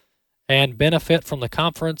together and benefit from the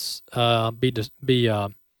conference, be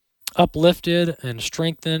uplifted and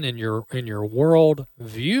strengthened in your world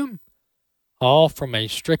view, all from a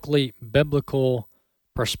strictly biblical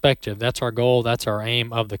perspective. That's our goal. That's our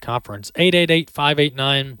aim of the conference.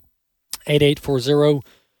 888-589-8840,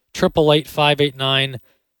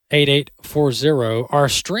 888-589-8840. Our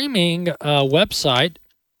streaming website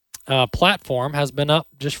platform has been up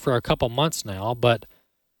just for a couple months now, but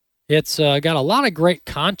it's got a lot of great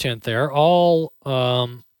content there. All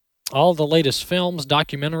the latest films,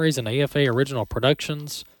 documentaries, and AFA original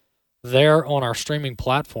productions there on our streaming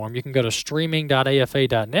platform. You can go to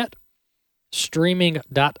streaming.afa.net.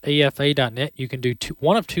 Streaming.afa.net. You can do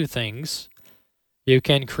one of two things. You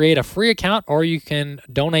can create a free account, or you can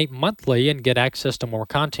donate monthly and get access to more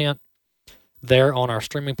content there on our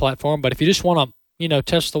streaming platform. But if you just want to,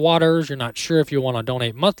 test the waters, you're not sure if you want to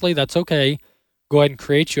donate monthly, that's okay. Go ahead and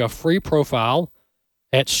create you a free profile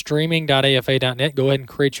at streaming.afa.net. Go ahead and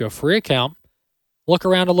create you a free account. Look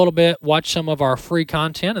around a little bit, watch some of our free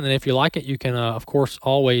content, and then if you like it, you can, of course,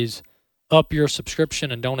 always up your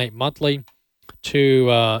subscription and donate monthly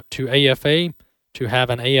to AFA to have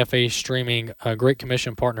an AFA streaming Great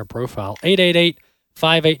Commission partner profile.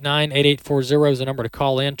 888-589-8840 is the number to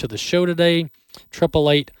call in to the show today.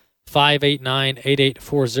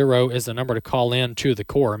 888-589-8840 is the number to call in to the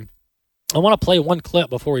core. I want to play one clip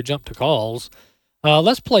before we jump to calls.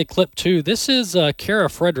 Let's play clip 2. This is Kara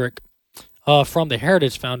Frederick from the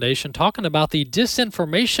Heritage Foundation talking about the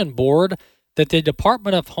disinformation board that the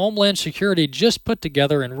Department of Homeland Security just put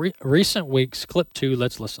together in recent weeks. Clip 2,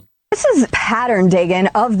 let's listen. This is pattern digging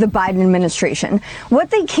of the Biden administration. What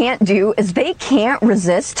they can't do is they can't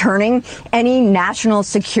resist turning any national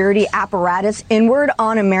security apparatus inward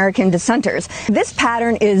on American dissenters. This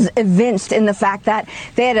pattern is evinced in the fact that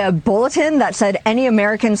they had a bulletin that said any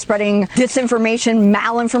American spreading disinformation,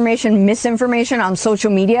 malinformation, misinformation on social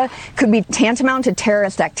media could be tantamount to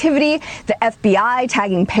terrorist activity, the FBI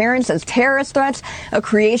tagging parents as terrorist threats, a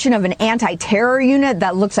creation of an anti-terror unit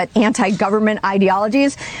that looks at anti-government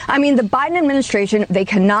ideologies. I mean, the Biden administration, they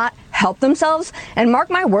cannot help themselves. And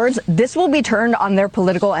mark my words, this will be turned on their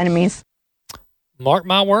political enemies. Mark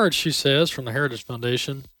my words, she says, from the Heritage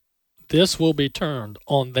Foundation, this will be turned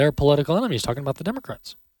on their political enemies, talking about the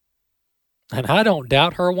Democrats. And I don't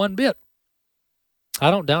doubt her one bit.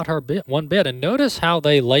 One bit. And notice how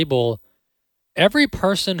they label every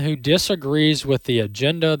person who disagrees with the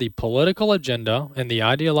agenda, the political agenda, and the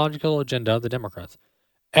ideological agenda of the Democrats.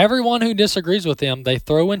 Everyone who disagrees with them, they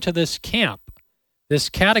throw into this camp, this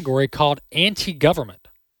category called anti-government.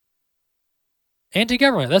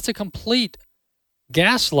 Anti-government, that's a complete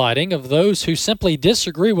gaslighting of those who simply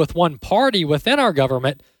disagree with one party within our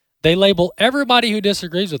government. They label everybody who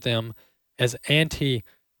disagrees with them as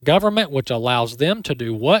anti-government, which allows them to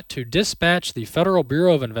do what? To dispatch the Federal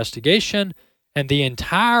Bureau of Investigation and the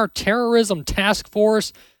entire terrorism task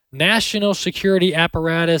force, national security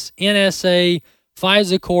apparatus, NSA,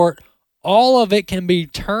 FISA court, all of it can be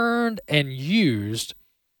turned and used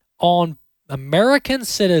on American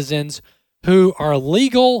citizens who are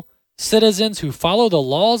legal citizens who follow the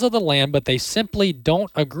laws of the land, but they simply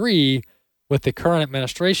don't agree with the current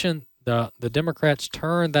administration. The Democrats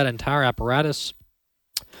turned that entire apparatus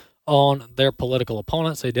on their political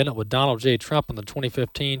opponents. They did it with Donald J. Trump in the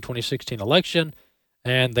 2015-2016 election,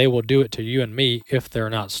 and they will do it to you and me if they're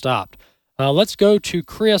not stopped. Let's go to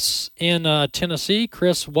Chris in Tennessee.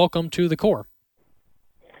 Chris, welcome to the core.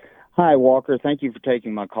 Hi, Walker. Thank you for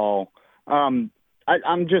taking my call. I'm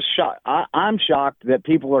just shocked. I'm shocked that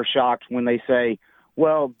people are shocked when they say,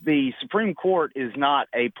 well, the Supreme Court is not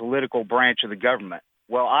a political branch of the government.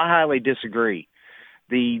 Well, I highly disagree.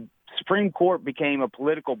 The Supreme Court became a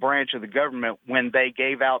political branch of the government when they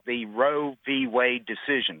gave out the Roe v. Wade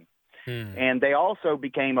decision. And they also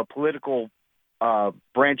became a political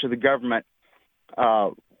branch of the government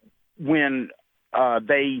when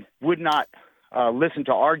they would not listen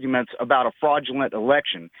to arguments about a fraudulent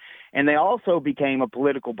election. And they also became a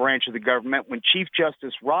political branch of the government when Chief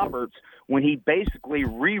Justice Roberts, when he basically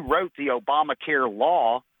rewrote the Obamacare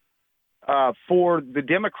law for the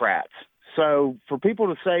Democrats. So for people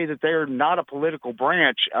to say that they're not a political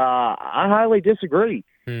branch, I highly disagree.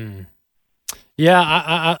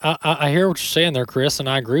 Yeah, I hear what you're saying there, Chris, and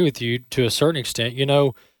I agree with you to a certain extent. You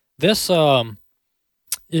know, this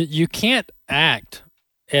you can't act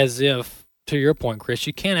as if, to your point, Chris,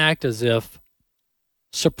 you can't act as if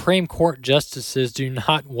Supreme Court justices do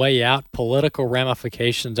not weigh out political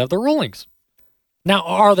ramifications of the rulings. Now,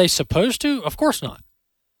 are they supposed to? Of course not.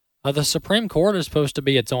 The Supreme Court is supposed to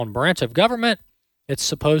be its own branch of government. It's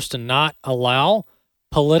supposed to not allow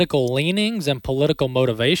political leanings and political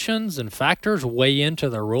motivations and factors weigh into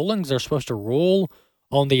their rulings. They're supposed to rule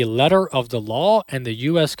on the letter of the law and the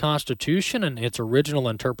U.S. Constitution and its original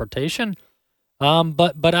interpretation.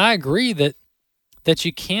 But I agree that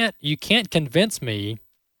you can't convince me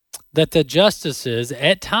that the justices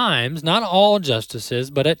at times, not all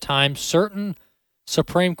justices, but at times certain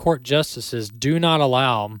Supreme Court justices do not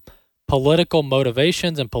allow political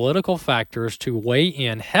motivations and political factors to weigh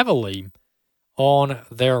in heavily on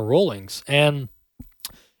their rulings. And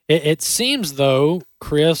it seems, though,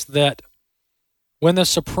 Chris, that when the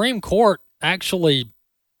Supreme Court actually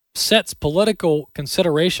sets political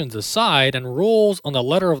considerations aside and rules on the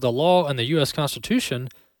letter of the law and the U.S. Constitution,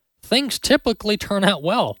 things typically turn out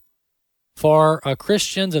well for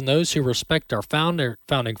Christians and those who respect our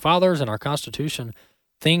founding fathers and our Constitution.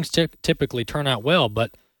 Things typically turn out well.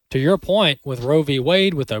 But to your point, with Roe v.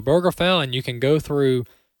 Wade, with Obergefell, and you can go through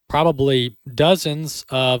probably dozens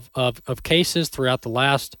of cases throughout the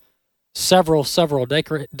last several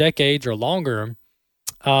decades or longer,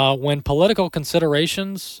 when political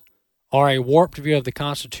considerations or a warped view of the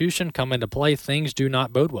Constitution come into play, things do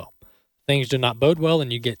not bode well. Things do not bode well,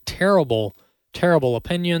 and you get terrible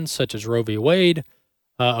opinions such as Roe v. Wade,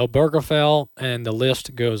 Obergefell, and the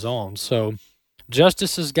list goes on. So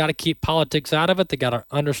justices got to keep politics out of it. They got to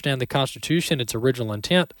understand the Constitution, its original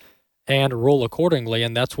intent, and rule accordingly,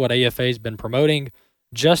 and that's what AFA has been promoting.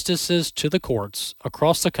 Justices to the courts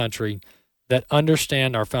across the country that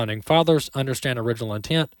understand our founding fathers, understand original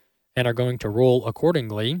intent, and are going to rule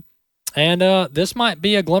accordingly. And this might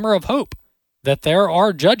be a glimmer of hope that there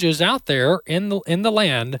are judges out there in the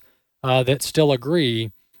land that still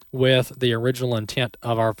agree with the original intent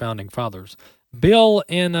of our founding fathers. Bill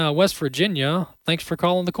in West Virginia, thanks for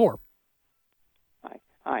calling the Core.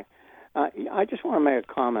 Hi. I just want to make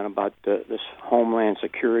a comment about this Homeland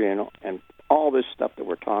Security and all this stuff that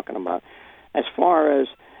we're talking about. As far as,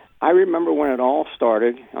 I remember when it all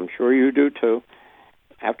started, I'm sure you do too,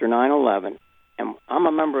 after 9/11, and I'm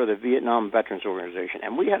a member of the Vietnam Veterans Organization,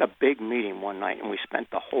 and we had a big meeting one night, and we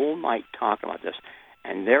spent the whole night talking about this.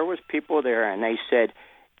 And there was people there, and they said,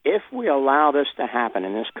 if we allow this to happen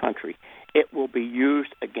in this country, it will be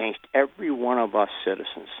used against every one of us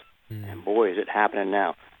citizens. And boy, is it happening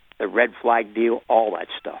now. The red flag deal, all that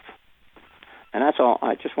stuff. And that's all.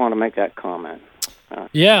 I just want to make that comment. I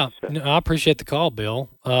appreciate the call, Bill.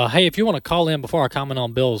 Hey, if you want to call in before I comment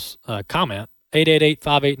on Bill's comment,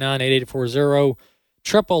 888-589-8840,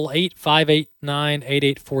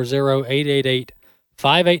 888-589-8840,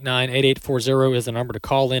 888-589-8840 is the number to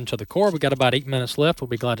call into the Core. We've got about 8 minutes left. We'll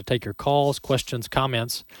be glad to take your calls, questions,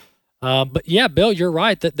 comments. But yeah, Bill, you're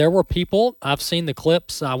right that there were people. I've seen the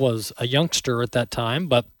clips. I was a youngster at that time,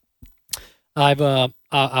 but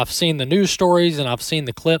I've seen the news stories and I've seen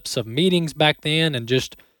the clips of meetings back then, and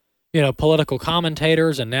just, political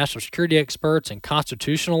commentators and national security experts and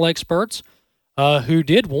constitutional experts who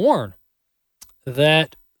did warn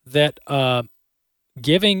that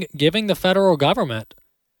giving the federal government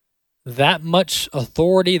that much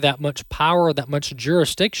authority, that much power, that much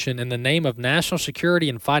jurisdiction in the name of national security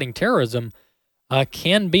and fighting terrorism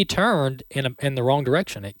can be turned in the wrong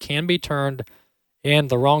direction. It can be turned in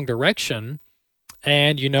the wrong direction.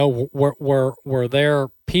 And, were there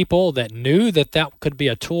people that knew that could be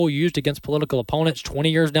a tool used against political opponents 20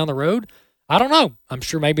 years down the road? I don't know. I'm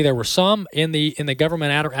sure maybe there were some in the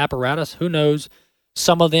government apparatus. Who knows?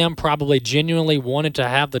 Some of them probably genuinely wanted to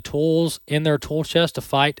have the tools in their tool chest to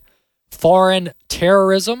fight foreign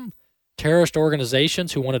terrorism, terrorist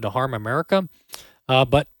organizations who wanted to harm America.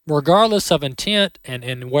 But regardless of intent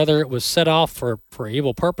and whether it was set off for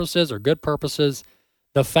evil purposes or good purposes,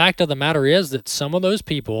 the fact of the matter is that some of those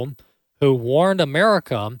people who warned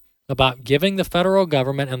America about giving the federal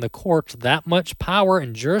government and the courts that much power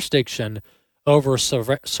and jurisdiction over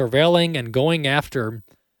surveilling and going after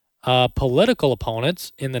political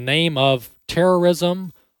opponents in the name of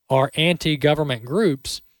terrorism or anti-government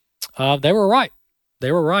groups, they were right.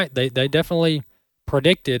 They were right. They definitely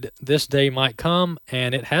predicted this day might come,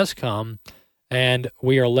 and it has come, and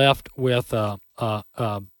we are left with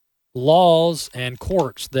laws and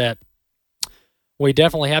courts that we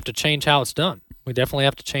definitely have to change how it's done. We definitely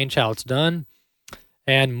have to change how it's done,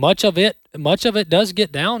 and much of it does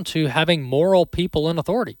get down to having moral people in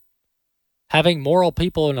authority. Having moral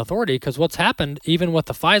people in authority, because what's happened, even with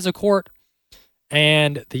the FISA court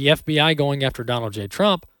and the FBI going after Donald J.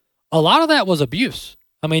 Trump, a lot of that was abuse.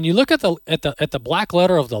 I mean, you look at the black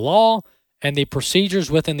letter of the law and the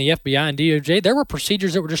procedures within the FBI and DOJ, there were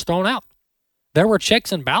procedures that were just thrown out. There were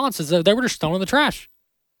checks and balances that they were just thrown in the trash.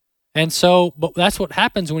 And so, but that's what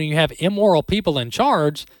happens when you have immoral people in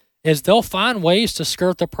charge, is they'll find ways to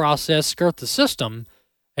skirt the process, skirt the system,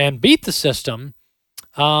 and beat the system.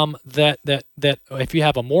 That if you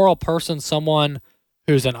have a moral person, someone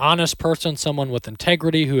who's an honest person, someone with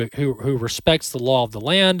integrity, who respects the law of the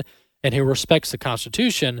land and who respects the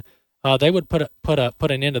Constitution, they would put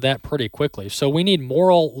an end to that pretty quickly. So we need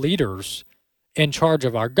moral leaders in charge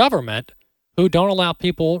of our government who don't allow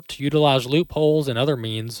people to utilize loopholes and other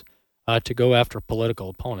means to go after political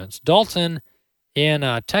opponents. Dalton in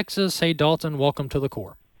Texas. Hey, Dalton, welcome to the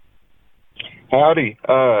Core. Howdy.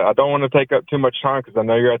 I don't want to take up too much time because I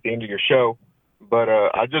know you're at the end of your show, but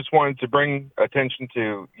I just wanted to bring attention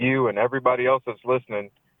to you and everybody else that's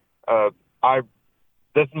listening.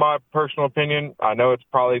 This is my personal opinion. I know it's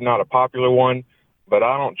probably not a popular one, but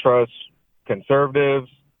I don't trust conservatives,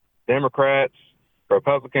 Democrats,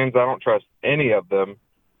 Republicans. I don't trust any of them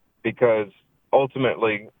because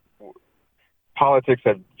ultimately politics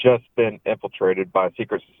have just been infiltrated by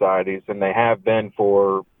secret societies, and they have been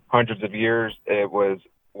for hundreds of years. It was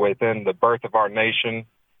within the birth of our nation,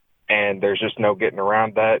 and there's just no getting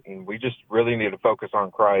around that, and we just really need to focus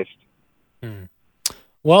on Christ.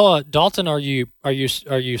 Well, Dalton, are you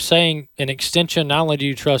saying in extension, not only do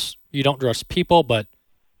you don't trust people, but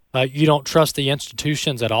you don't trust the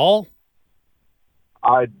institutions at all?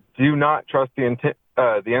 I do not trust the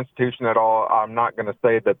institution at all. I'm not going to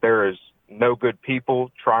say that there is no good people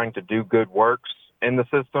trying to do good works in the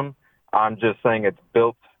system. I'm just saying it's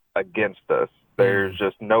built against us. There's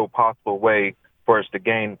just no possible way for us to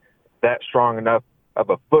gain that strong enough of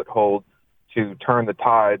a foothold to turn the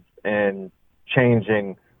tides and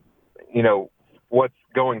changing, what's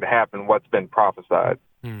going to happen, what's been prophesied.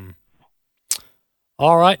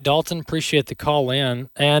 All right, Dalton, appreciate the call in.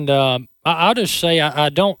 And I'll just say I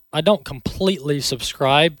don't completely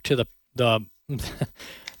subscribe to the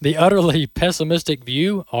the utterly pessimistic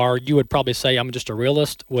view, or you would probably say I'm just a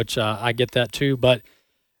realist, which I get that too. But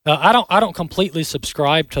I don't completely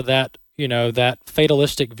subscribe to that, that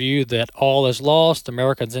fatalistic view that all is lost.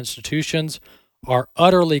 America's institutions are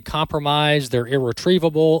utterly compromised. They're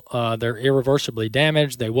irretrievable. They're irreversibly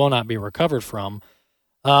damaged. They will not be recovered from,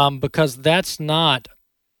 because that's not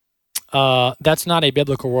a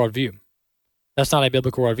biblical worldview. That's not a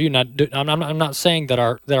biblical worldview. Now, I'm not saying that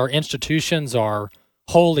our institutions are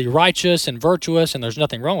wholly righteous and virtuous, and there's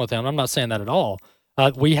nothing wrong with them. I'm not saying that at all.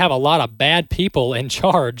 We have a lot of bad people in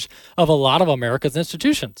charge of a lot of America's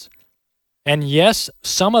institutions. And yes,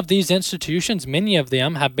 some of these institutions, many of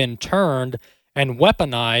them have been turned and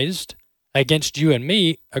weaponized against you and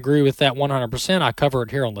me. Agree with that 100%. I cover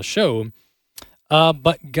it here on the show.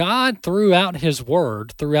 But God, throughout His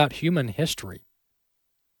Word, throughout human history,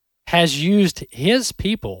 has used His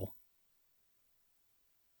people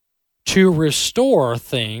to restore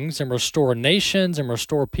things and restore nations and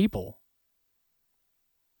restore people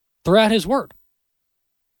throughout His Word.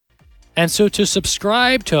 And so to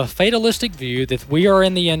subscribe to a fatalistic view that we are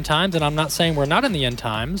in the end times, and I'm not saying we're not in the end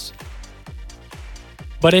times,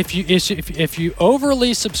 but if you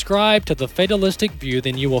overly subscribe to the fatalistic view,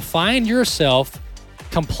 then you will find yourself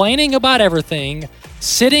complaining about everything,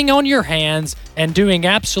 sitting on your hands, and doing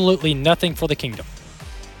absolutely nothing for the kingdom.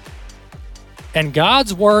 And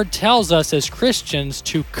God's Word tells us as Christians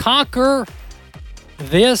to conquer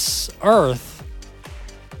this earth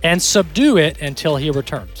and subdue it until He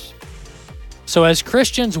returns. So as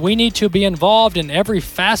Christians, we need to be involved in every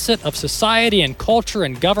facet of society and culture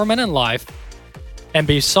and government and life, and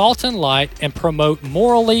be salt and light and promote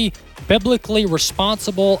morally, biblically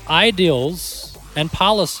responsible ideals and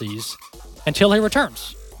policies until He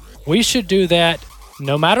returns. We should do that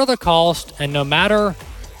no matter the cost and no matter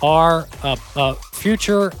our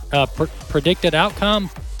future predicted outcome.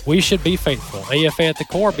 We should be faithful. AFA at the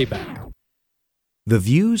Core, be back. The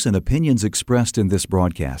views and opinions expressed in this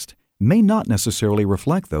broadcast may not necessarily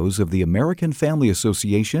reflect those of the American Family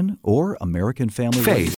Association or American Family Faith